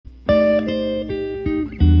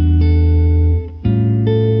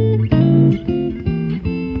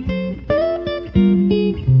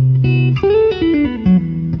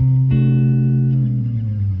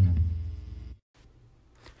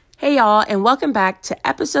y'all, and welcome back to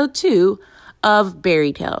episode 2 of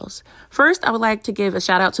Berry Tales. First, I would like to give a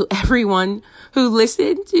shout out to everyone who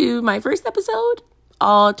listened to my first episode.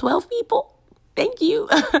 All 12 people. Thank you.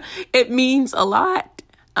 It means a lot.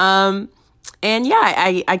 And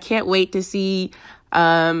yeah, I can't wait to see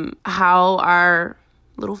how our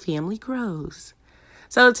little family grows.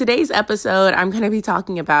 So today's episode, I'm going to be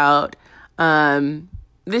talking about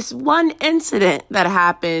this one incident that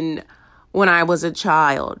happened when I was a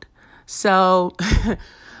child. So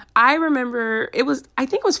I remember I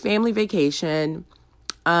think it was family vacation.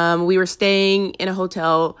 We were staying in a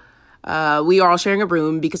hotel. We were all sharing a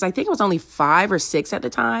room because I think it was only 5 or 6 at the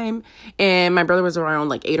time. And my brother was around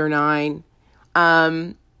like 8 or 9.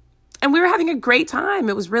 And we were having a great time.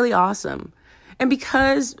 It was really awesome. And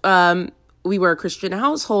because we were a Christian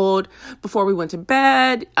household, before we went to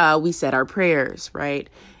bed, we said our prayers, right?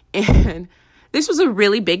 And this was a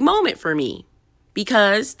really big moment for me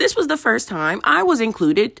because this was the first time I was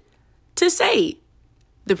included to say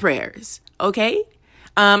the prayers, okay?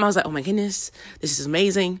 I was like, oh my goodness, this is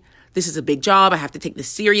amazing. This is a big job. I have to take this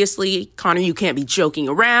seriously. Connor, you can't be joking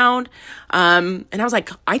around. And I was like,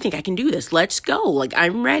 I think I can do this. Let's go. Like,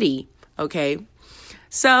 I'm ready, okay?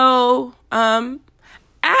 So,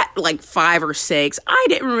 at like 5 or 6, I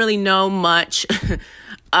didn't really know much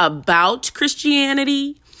about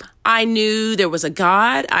Christianity. I knew there was a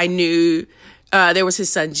God. I knew there was his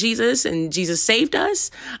son, Jesus, and Jesus saved us.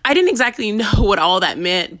 I didn't exactly know what all that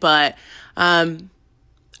meant, but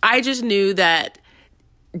I just knew that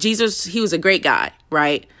Jesus, he was a great guy,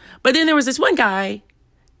 right? But then there was this one guy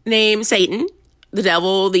named Satan, the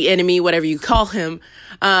devil, the enemy, whatever you call him,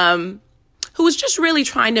 who was just really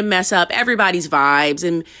trying to mess up everybody's vibes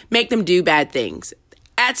and make them do bad things.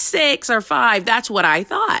 At 6 or 5, that's what I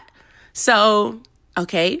thought. So,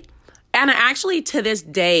 okay. And actually, to this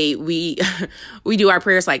day, we do our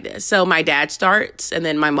prayers like this. So my dad starts, and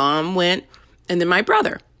then my mom went, and then my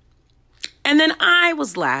brother. And then I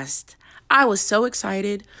was last. I was so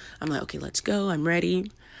excited. I'm like, okay, let's go. I'm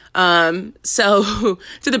ready. So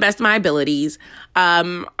to the best of my abilities,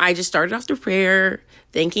 I just started off the prayer,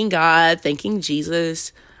 thanking God, thanking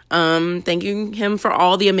Jesus, thanking him for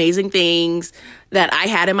all the amazing things that I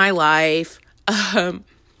had in my life. And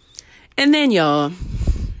then, y'all,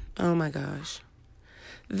 oh my gosh.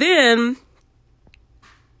 Then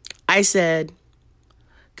I said,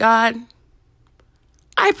 God,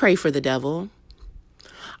 I pray for the devil.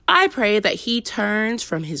 I pray that he turns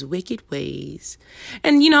from his wicked ways.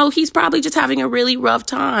 And, he's probably just having a really rough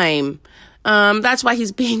time. That's why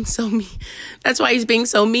he's being so mean. That's why he's being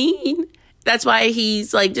so mean. That's why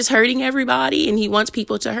he's like just hurting everybody and he wants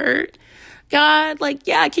people to hurt. God,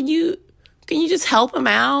 can you just help him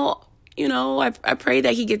out? I pray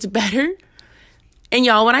that he gets better. And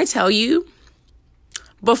y'all, when I tell you,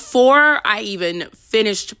 before I even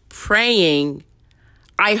finished praying,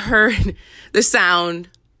 I heard the sound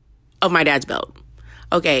of my dad's belt.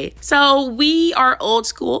 Okay, so we are old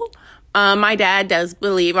school. My dad does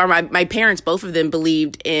believe, or my parents, both of them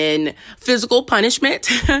believed in physical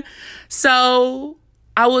punishment. So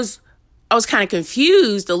I was kind of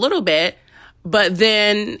confused a little bit, but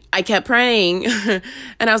then I kept praying and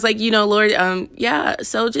I was like, Lord,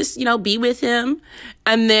 so just, be with him.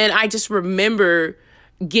 And then I just remember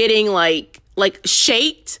getting like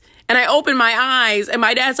shaked, and I opened my eyes and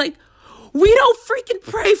my dad's like, we don't freaking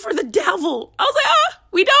pray for the devil. I was like,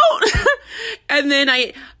 we don't. And then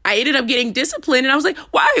I ended up getting disciplined, and I was like,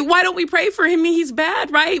 why don't we pray for him? He's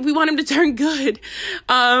bad, right? We want him to turn good.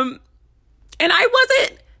 And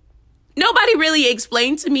nobody really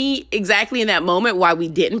explained to me exactly in that moment why we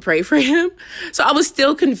didn't pray for him. So I was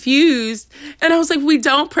still confused, and I was like, we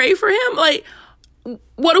don't pray for him? Like,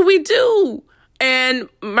 what do we do? And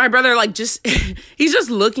my brother, he's just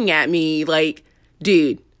looking at me like,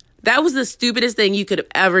 dude, that was the stupidest thing you could have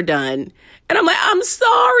ever done. And I'm like, I'm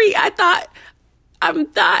sorry.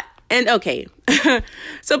 And okay.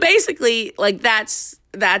 So basically, that's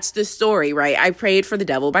the story, right? I prayed for the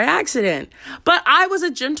devil by accident. But I was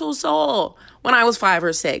a gentle soul when I was 5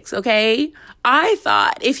 or 6, okay? I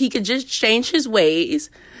thought if he could just change his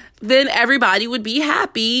ways, then everybody would be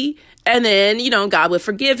happy. And then, God would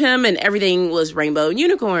forgive him and everything was rainbow and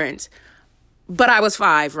unicorns. But I was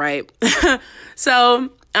 5, right?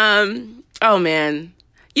 So, oh man.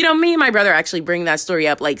 Me and my brother actually bring that story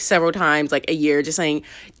up several times, a year, just saying,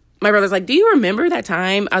 my brother's like, do you remember that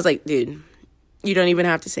time? I was like, dude, you don't even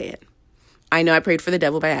have to say it. I know I prayed for the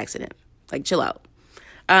devil by accident. Chill out.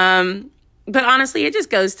 But honestly, it just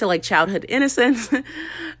goes to like childhood innocence.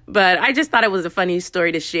 But I just thought it was a funny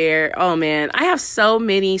story to share. Oh man, I have so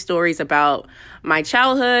many stories about my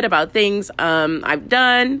childhood, about things I've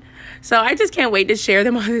done. So I just can't wait to share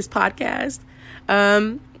them on this podcast.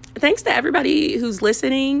 Thanks to everybody who's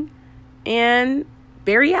listening, and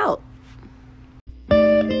Barry out.